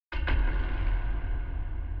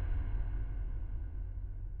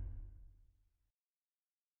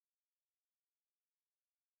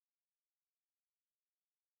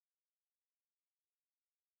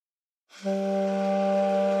A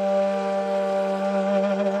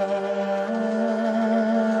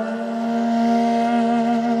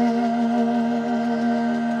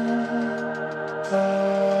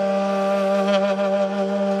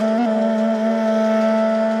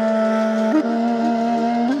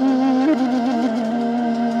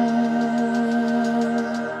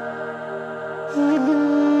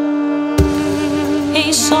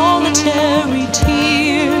solitary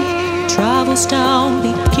tear travels down,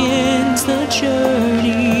 begins the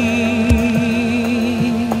journey.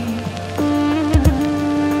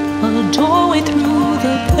 A doorway through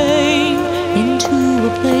the pain into a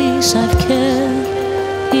place I've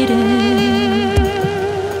kept hidden.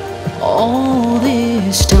 All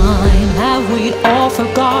this time, have we all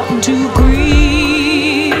forgotten to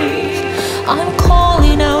grieve? I'm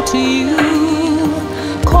calling out to you,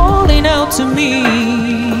 calling out to me.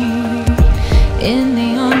 In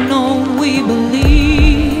the unknown we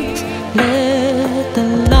believe. Let the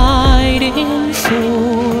light in,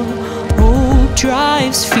 for hope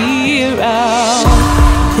drives fear out.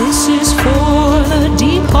 This is for the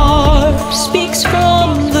deep heart, speaks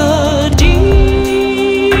from the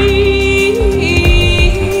deep.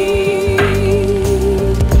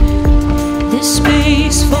 This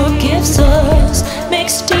space forgives us,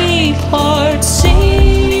 makes deep hearts sing.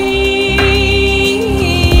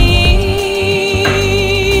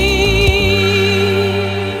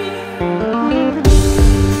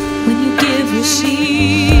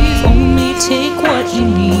 Take what you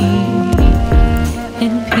need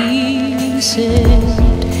in peace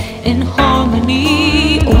in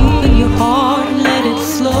harmony. Open your heart, let it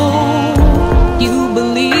flow. You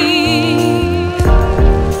believe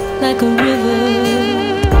like a river,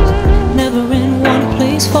 never in one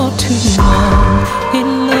place for too long. It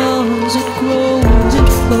loves, it grows, it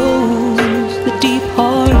flows. The deep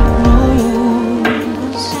heart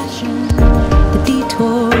knows the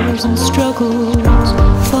detours and struggles.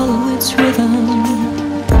 Follow its rhythm,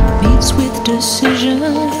 meets with decision,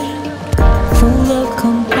 full of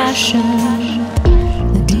compassion.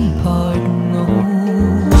 The deep heart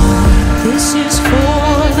knows. This is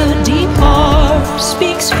for the deep heart,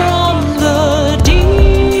 speaks from